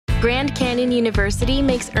Grand Canyon University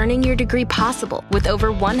makes earning your degree possible with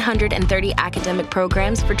over 130 academic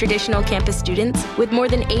programs for traditional campus students with more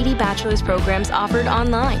than 80 bachelor's programs offered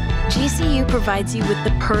online. GCU provides you with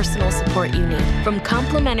the personal support you need, from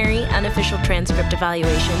complimentary unofficial transcript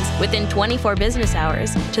evaluations within 24 business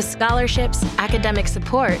hours to scholarships, academic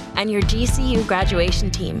support, and your GCU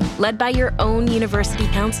graduation team, led by your own university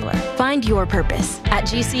counselor. Find your purpose at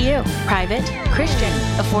GCU. Private, Christian,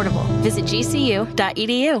 affordable. Visit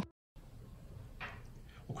gcu.edu.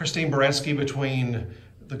 Christine Baranski, between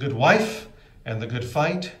The Good Wife and The Good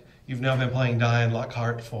Fight, you've now been playing Diane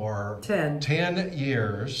Lockhart for 10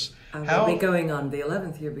 years. We'll be going on the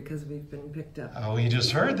 11th year because we've been picked up. Oh, you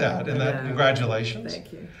just heard that, and congratulations.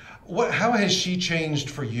 Thank you. How has she changed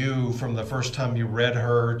for you from the first time you read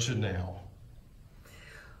her to now?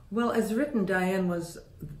 Well, as written, Diane was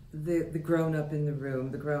the grown-up in the room,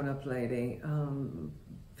 the grown-up lady,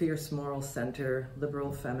 fierce moral center,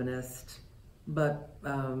 liberal feminist, but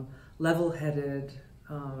level-headed,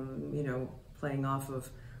 playing off of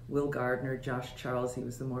Will Gardner, Josh Charles. He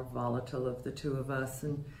was the more volatile of the two of us.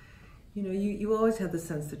 And, you always had the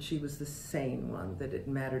sense that she was the sane one, that it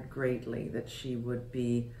mattered greatly, that she would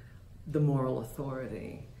be the moral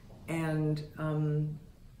authority. And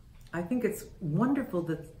I think it's wonderful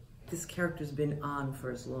that this character's been on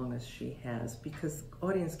for as long as she has, because the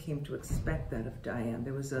audience came to expect that of Diane.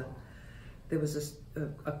 There was a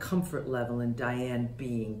comfort level in Diane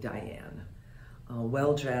being Diane.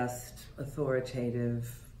 Well-dressed,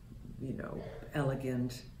 authoritative,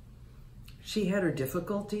 elegant. She had her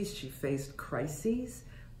difficulties, she faced crises,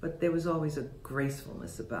 but there was always a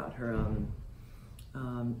gracefulness about her,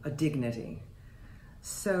 a dignity.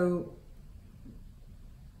 So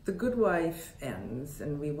The Good Wife ends,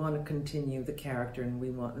 and we want to continue the character,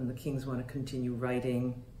 and the Kings want to continue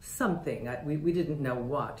writing something. We didn't know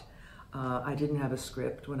what. I didn't have a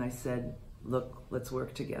script when I said, look, let's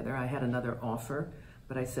work together. I had another offer,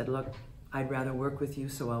 but I said, look, I'd rather work with you,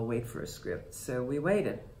 so I'll wait for a script. So we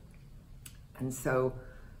waited. And so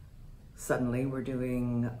suddenly we're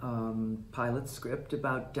doing a pilot script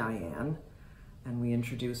about Diane, and we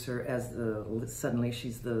introduce her as suddenly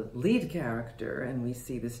she's the lead character, and we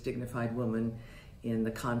see this dignified woman in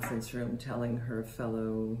the conference room telling her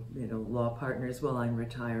fellow, law partners, well, I'm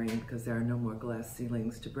retiring because there are no more glass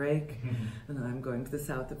ceilings to break, and I'm going to the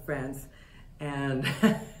south of France. And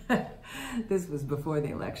this was before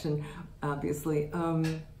the election, obviously.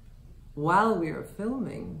 While we were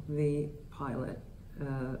filming the pilot,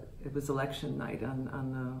 it was election night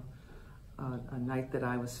on a night that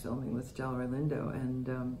I was filming with Delroy Lindo,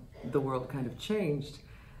 and the world kind of changed.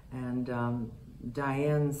 And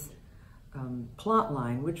Diane's plot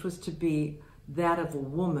line, which was to be that of a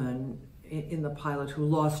woman in the pilot who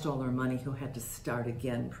lost all her money, who had to start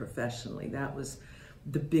again professionally. That was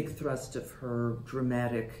the big thrust of her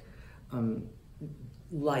dramatic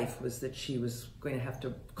life, was that she was going to have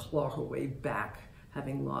to claw her way back,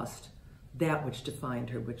 having lost that which defined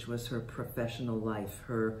her, which was her professional life,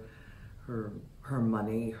 her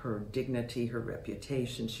money, her dignity, her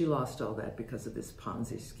reputation. She lost all that because of this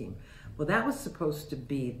Ponzi scheme. Well, that was supposed to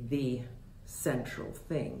be the central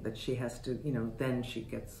thing, that she has to, then she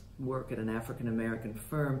gets work at an African-American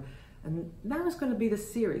firm, and that was going to be the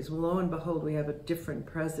series. Well, lo and behold, we have a different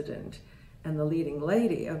president, and the leading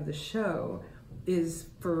lady of the show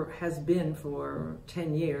has been for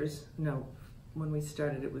 10 years. No, when we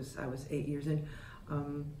started, I was 8 years in.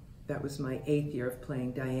 That was my 8th year of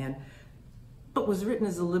playing Diane, but was written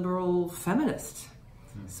as a liberal feminist.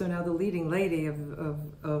 So now the leading lady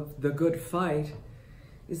of The Good Fight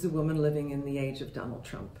is a woman living in the age of Donald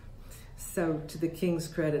Trump. So to the King's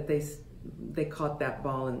credit, they caught that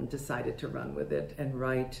ball and decided to run with it and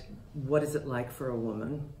write, what is it like for a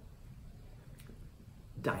woman,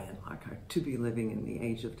 Diane Lockhart, to be living in the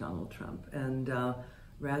age of Donald Trump? And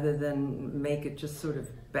rather than make it just sort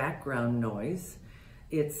of background noise,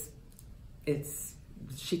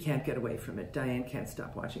 she can't get away from it. Diane can't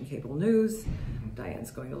stop watching cable news. Diane's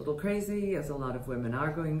going a little crazy, as a lot of women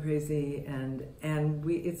are going crazy, and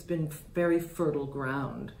it's been very fertile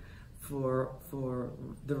ground for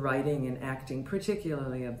the writing and acting,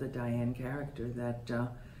 particularly of the Diane character, that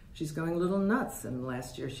she's going a little nuts. And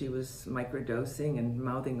last year she was microdosing and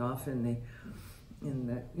mouthing off in the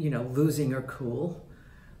losing her cool,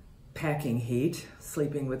 packing heat,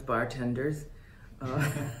 sleeping with bartenders.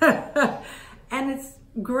 And it's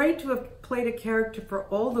great to have played a character for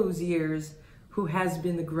all those years who has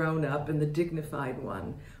been the grown-up and the dignified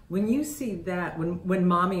one. When you see that, when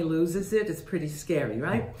mommy loses it, it's pretty scary,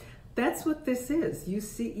 right? That's what this is. You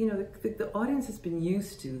see, the audience has been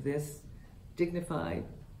used to this dignified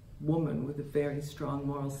woman with a very strong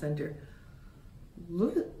moral center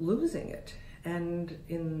losing it. And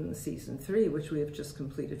in season 3, which we have just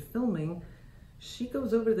completed filming, she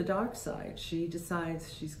goes over to the dark side. She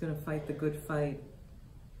decides she's going to fight the good fight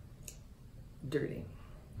dirty.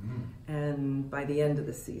 And by the end of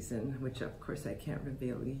the season, which of course I can't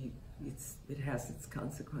reveal, it has its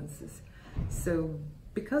consequences. So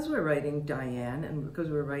because we're writing Diane and because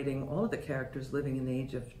we're writing all of the characters living in the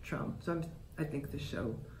age of Trump, so I think the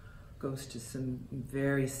show goes to some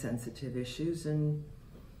very sensitive issues and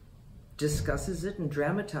discusses it and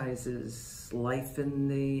dramatizes life in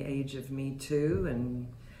the age of Me Too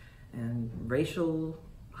and racial.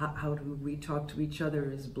 How do we talk to each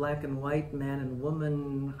other as black and white, man and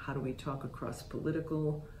woman? How do we talk across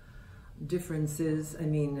political differences? I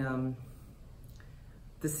mean,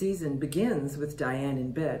 the season begins with Diane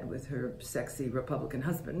in bed with her sexy Republican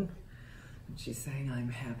husband. And she's saying, I'm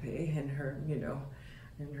happy, in her,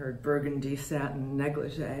 in her burgundy satin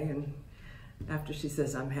negligee. And after she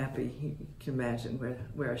says, I'm happy, you can imagine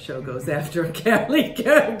where a show goes after a lead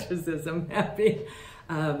character says, I'm happy.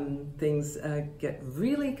 Things get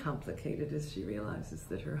really complicated as she realizes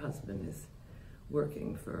that her husband is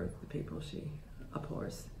working for the people she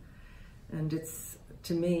abhors. And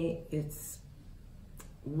to me, it's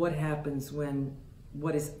what happens when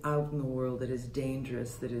what is out in the world that is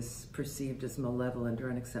dangerous, that is perceived as malevolent or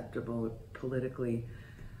unacceptable, or politically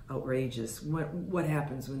outrageous. What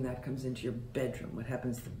happens when that comes into your bedroom? What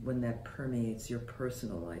happens when that permeates your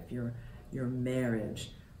personal life, your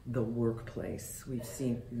marriage, the workplace? We've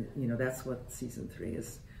seen, that's what season 3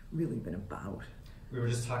 has really been about. We were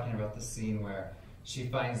just talking about the scene where she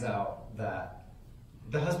finds out that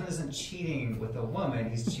the husband isn't cheating with a woman,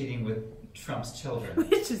 he's cheating with Trump's children.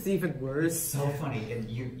 Which is even worse. It's so funny, and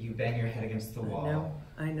you bang your head against the wall.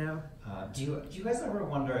 I know. Do you guys ever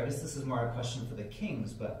wonder, I guess this is more a question for the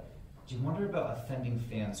Kings, but do you wonder about offending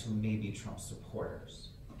fans who may be Trump supporters?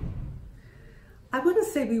 I wouldn't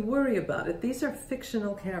say we worry about it. These are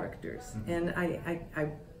fictional characters. And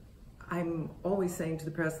I'm always saying to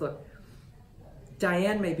the press, look,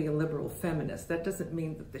 Diane may be a liberal feminist. That doesn't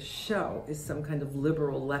mean that the show is some kind of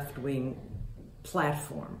liberal left-wing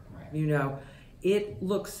platform. Right. It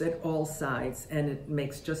looks at all sides and it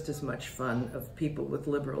makes just as much fun of people with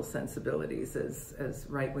liberal sensibilities as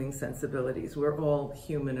right-wing sensibilities. We're all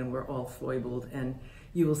human and we're all foibled, and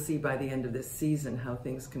you will see by the end of this season how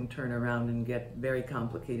things can turn around and get very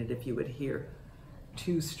complicated if you adhere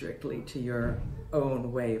too strictly to your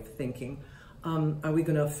own way of thinking. Are we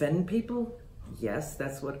going to offend people? Yes,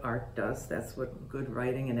 that's what art does. That's what good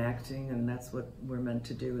writing and acting, and that's what we're meant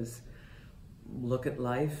to do, is look at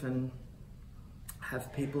life and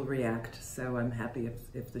have people react. So I'm happy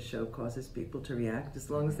if the show causes people to react, as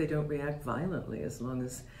long as they don't react violently, as long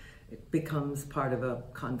as it becomes part of a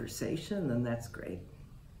conversation, then that's great.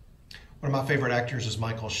 One of my favorite actors is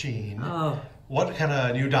Michael Sheen. Oh. What kind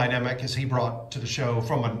of new dynamic has he brought to the show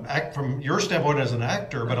from your standpoint as an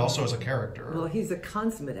actor, but also as a character? Well, he's a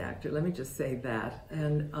consummate actor, let me just say that,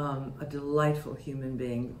 and a delightful human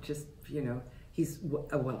being. Just, he's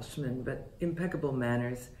a Welshman, but impeccable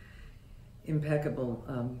manners,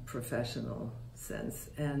 impeccable professional sense,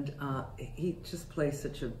 and he just plays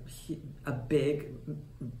such a big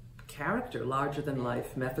character, larger than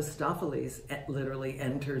life. Mephistopheles literally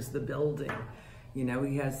enters the building. He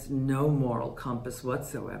has no moral compass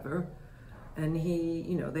whatsoever. And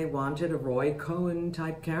they wanted a Roy Cohn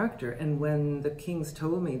type character. And when the Kings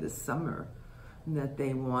told me this summer that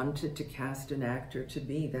they wanted to cast an actor to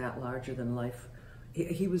be that larger than life,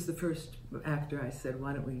 he was the first actor I said,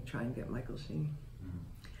 why don't we try and get Michael Sheen?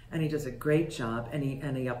 And he does a great job, and he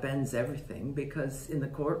upends everything, because in the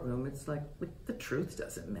courtroom it's like, the truth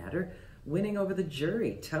doesn't matter. Winning over the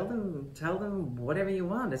jury, tell them whatever you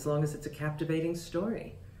want, as long as it's a captivating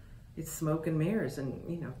story. It's smoke and mirrors,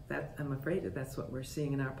 and that, I'm afraid that's what we're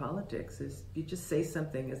seeing in our politics. Is you just say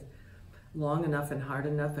something is long enough and hard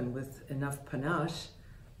enough and with enough panache,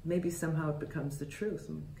 maybe somehow it becomes the truth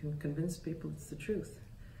and can convince people it's the truth.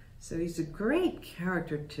 So he's a great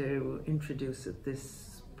character to introduce at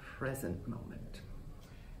this present moment.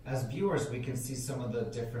 As viewers, we can see some of the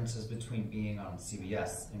differences between being on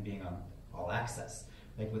CBS and being on All Access,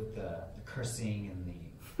 like with the cursing and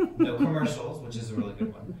the no commercials, which is a really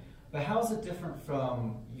good one. But how is it different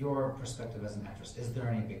from your perspective as an actress? Is there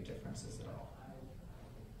any big differences at all?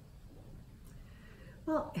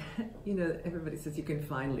 Well, everybody says you can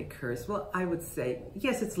finally curse. Well, I would say,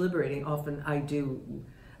 yes, it's liberating. Often I do,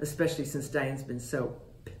 especially since Diane's been so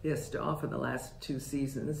pissed off in the last 2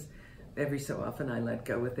 seasons. Every so often I let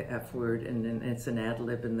go with the F word, and it's an ad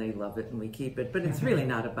lib and they love it and we keep it. But it's really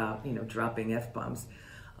not about, dropping F-bombs.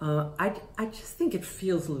 I just think it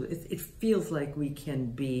feels like we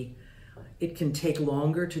can be. It can take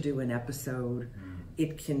longer to do an episode.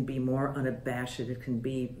 It can be more unabashed. It can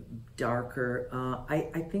be darker.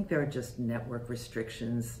 I think there are just network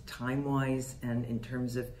restrictions, time-wise, and in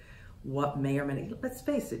terms of what may or may not. Let's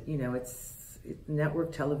face it.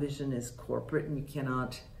 Network television is corporate, and you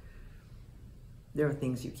cannot. There are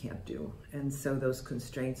things you can't do, and so those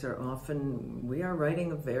constraints are often. We are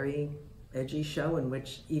writing a very edgy show in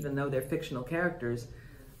which, even though they're fictional characters,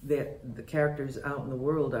 the characters out in the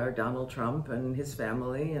world are Donald Trump and his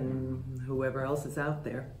family and whoever else is out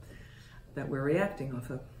there that we're reacting off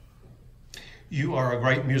of. You are a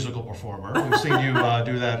great musical performer. We've seen you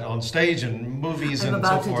do that on stage and movies and so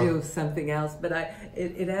forth. I'm about to do something else, but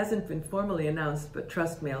it hasn't been formally announced, but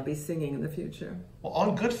trust me, I'll be singing in the future. Well,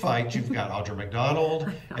 on Good Fight, you've got Audra McDonald.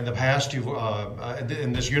 In the past, you've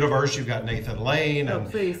in this universe, you've got Nathan Lane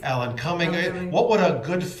and Alan Cumming. What would a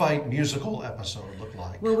Good Fight musical episode look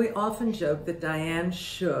like? Well, we often joke that Diane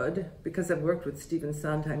should, because I've worked with Stephen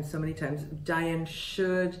Sondheim so many times, Diane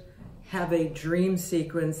should have a dream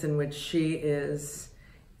sequence in which she is,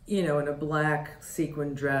 in a black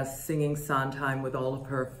sequin dress, singing Sondheim with all of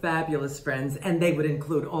her fabulous friends, and they would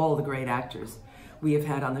include all the great actors we have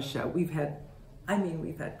had on the show. We've had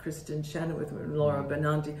Kristen Chenoweth, Laura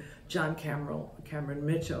Benanti, John Cameron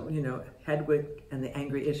Mitchell, Hedwig and the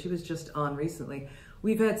Angry Itch. She was just on recently.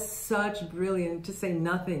 We've had such brilliant, to say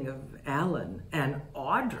nothing of Alan and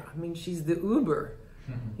Audra. I mean, she's the Uber.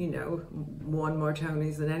 Won more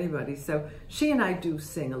Tonys than anybody. So she and I do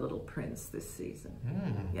sing a little Prince this season.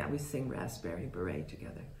 Yeah, we sing Raspberry Beret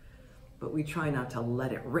together. But we try not to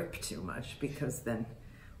let it rip too much, because then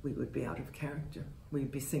we would be out of character.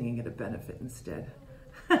 We'd be singing at a benefit instead.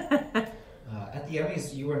 At the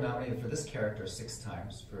Emmys, you were nominated for this character 6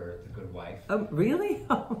 times for The Good Wife. Oh, really?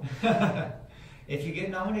 Oh. If you get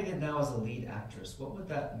nominated now as a lead actress, what would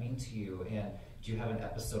that mean to you? And do you have an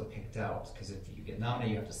episode picked out? Because if you get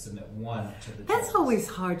nominated, you have to submit one to the That's judges. Always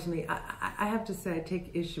hard to me. I have to say I take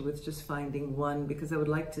issue with just finding one, because I would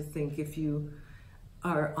like to think if you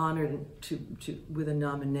are honored with a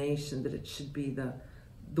nomination, that it should be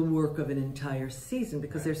the work of an entire season,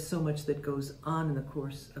 because there's so much that goes on in the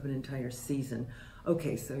course of an entire season.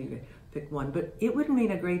 Okay, so you pick one. But it would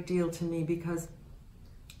mean a great deal to me, because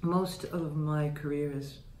most of my career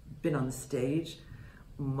has been on the stage.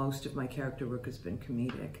 Most of my character work has been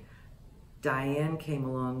comedic. Diane came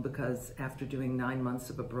along because after doing 9 months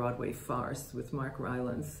of a Broadway farce with Mark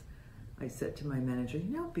Rylance, I said to my manager,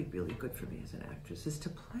 it'd be really good for me as an actress is to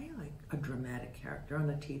play like a dramatic character on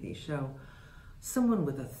a TV show. Someone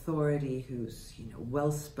with authority who's,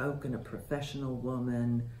 well-spoken, a professional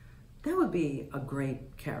woman. That would be a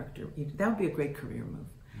great character. That would be a great career move.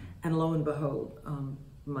 And lo and behold,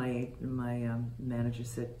 my manager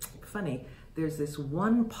said, funny, there's this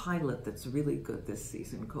one pilot that's really good this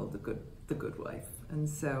season called The Good Wife. And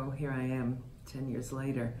so here I am 10 years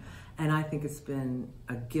later. And I think it's been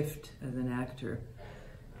a gift as an actor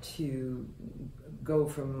to go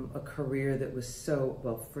from a career that was so,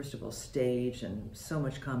 well, first of all, stage and so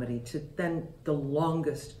much comedy, to then the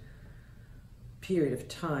longest period of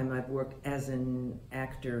time I've worked as an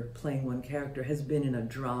actor playing one character has been in a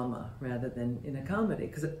drama rather than in a comedy,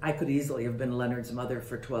 because I could easily have been Leonard's mother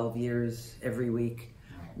for 12 years every week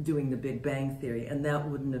doing The Big Bang Theory, and that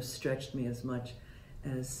wouldn't have stretched me as much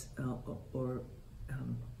as or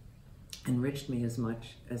enriched me as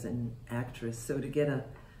much as an actress. So to get a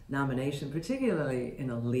nomination, particularly in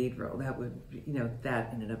a lead role, that would,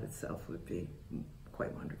 that in and of itself would be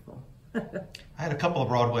quite wonderful. I had a couple of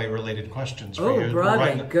Broadway-related questions for you.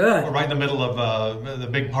 Broadway, good. We're right in the middle of the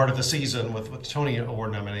big part of the season with Tony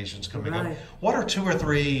Award nominations coming up. What are 2 or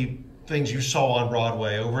 3 things you saw on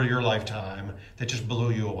Broadway over your lifetime that just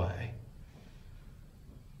blew you away?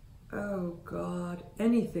 Oh, God.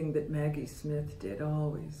 Anything that Maggie Smith did,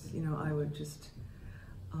 always. I would just...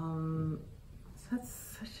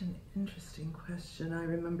 that's such an interesting question. I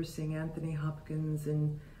remember seeing Anthony Hopkins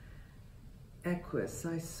in Equus.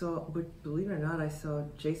 I saw, believe it or not, I saw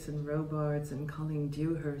Jason Robards and Colleen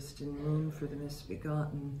Dewhurst in Moon for the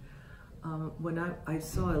Misbegotten. When I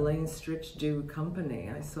saw Elaine Stritch do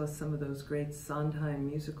Company, I saw some of those great Sondheim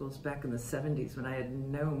musicals back in the 70s when I had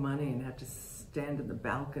no money and had to stand in the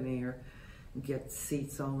balcony or get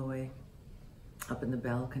seats all the way up in the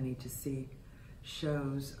balcony to see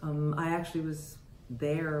shows. I actually was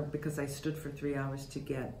there because I stood for 3 hours to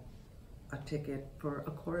get a ticket for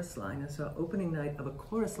a chorus line. I saw opening night of a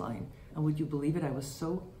chorus line, and would you believe it, I was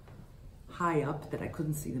so high up that I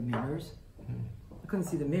couldn't see the mirrors. I couldn't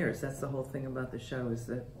see the mirrors. That's the whole thing about the show, is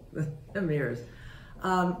the mirrors.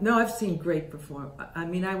 No, I've seen great perform. I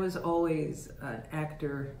mean, I was always an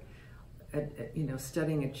actor,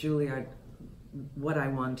 studying at Juilliard. What I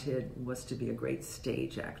wanted was to be a great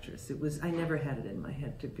stage actress. I never had it in my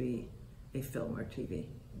head to be a film or TV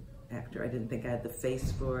actor. I didn't think I had the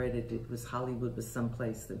face for it. It was Hollywood was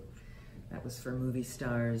someplace that was for movie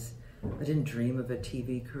stars. I didn't dream of a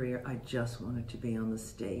TV career. I just wanted to be on the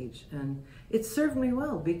stage. And it served me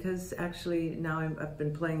well because actually now I've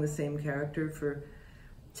been playing the same character for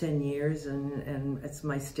 10 years and it's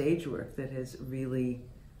my stage work that has really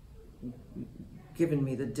given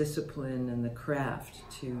me the discipline and the craft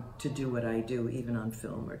to do what I do, even on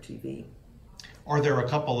film or TV. Are there a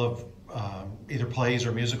couple of either plays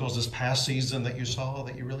or musicals this past season that you saw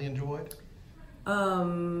that you really enjoyed?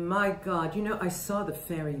 My God, I saw The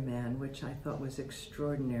Ferryman, which I thought was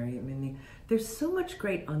extraordinary. I mean, there's so much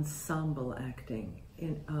great ensemble acting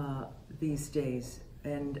in these days.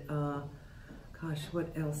 And gosh,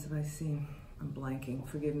 what else have I seen? I'm blanking,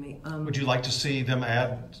 forgive me. Would you like to see them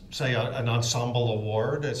add, say, an ensemble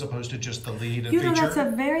award as opposed to just the lead and feature? That's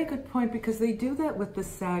a very good point because they do that with the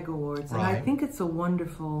SAG Awards. Right. And I think it's a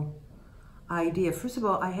wonderful idea. First of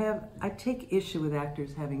all, I take issue with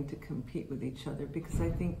actors having to compete with each other because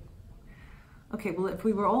I think, okay, well, if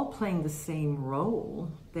we were all playing the same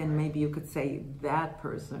role, then maybe you could say that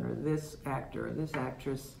person or this actor or this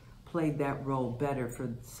actress played that role better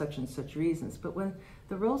for such and such reasons. But when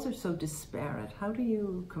the roles are so disparate, how do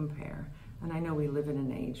you compare? And I know we live in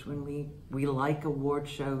an age when we like award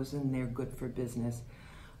shows and they're good for business.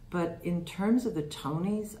 But in terms of the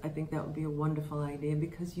Tonys, I think that would be a wonderful idea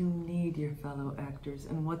because you need your fellow actors.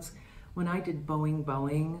 And when I did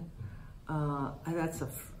Boeing, that's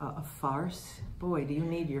a farce. Boy, do you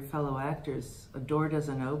need your fellow actors. A door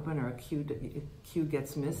doesn't open or a cue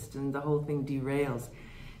gets missed and the whole thing derails.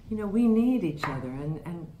 We need each other,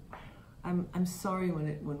 and I'm sorry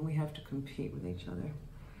when we have to compete with each other.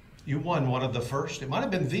 You won one of the first, it might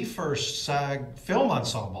have been the first SAG film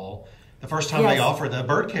ensemble, the first time they offered the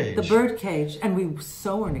Birdcage. The Birdcage, and we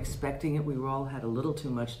so weren't expecting it. We all had a little too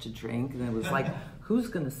much to drink, and it was like, who's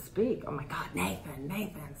going to speak? Oh my God,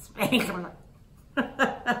 Nathan, speak.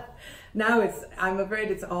 Now I'm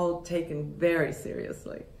afraid it's all taken very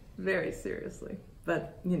seriously.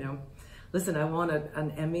 But, listen, I won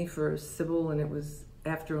an Emmy for Sybil, and it was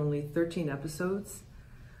after only 13 episodes.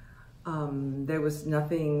 There was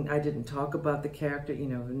nothing, I didn't talk about the character,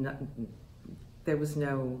 there was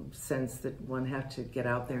no sense that one had to get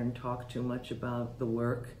out there and talk too much about the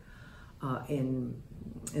work in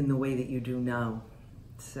the way that you do now.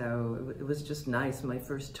 So it was just nice. My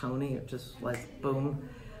first Tony, it just like boom.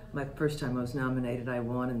 My first time I was nominated, I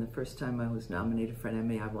won, and the first time I was nominated for an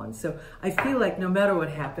Emmy, I won. So I feel like no matter what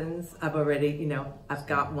happens, I've already, I've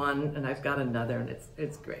got one and I've got another, and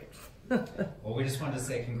it's great. Well, we just wanted to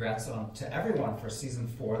say congrats to everyone for season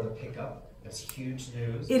 4, the pickup. That's huge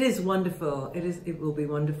news. It is wonderful. It will be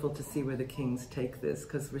wonderful to see where the Kings take this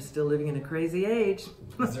because we're still living in a crazy age.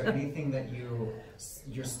 Is there anything that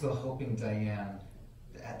you're still hoping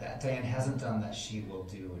that Diane hasn't done that she will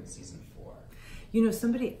do in season 4?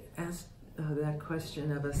 Somebody asked that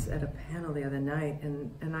question of us at a panel the other night,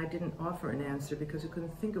 and I didn't offer an answer because I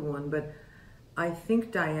couldn't think of one, but I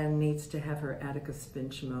think Diane needs to have her Atticus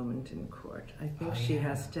Finch moment in court. I think she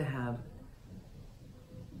has to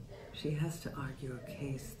argue a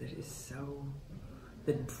case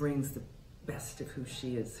that brings the best of who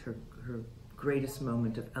she is, her greatest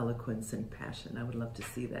moment of eloquence and passion. I would love to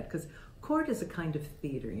see that because court is a kind of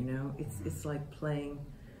theater, it's like playing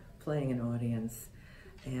an audience,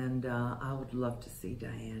 and I would love to see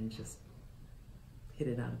Diane just hit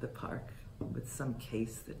it out of the park with some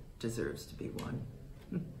case that deserves to be won.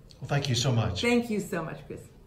 Well, thank you so much. Thank you so much, Chris.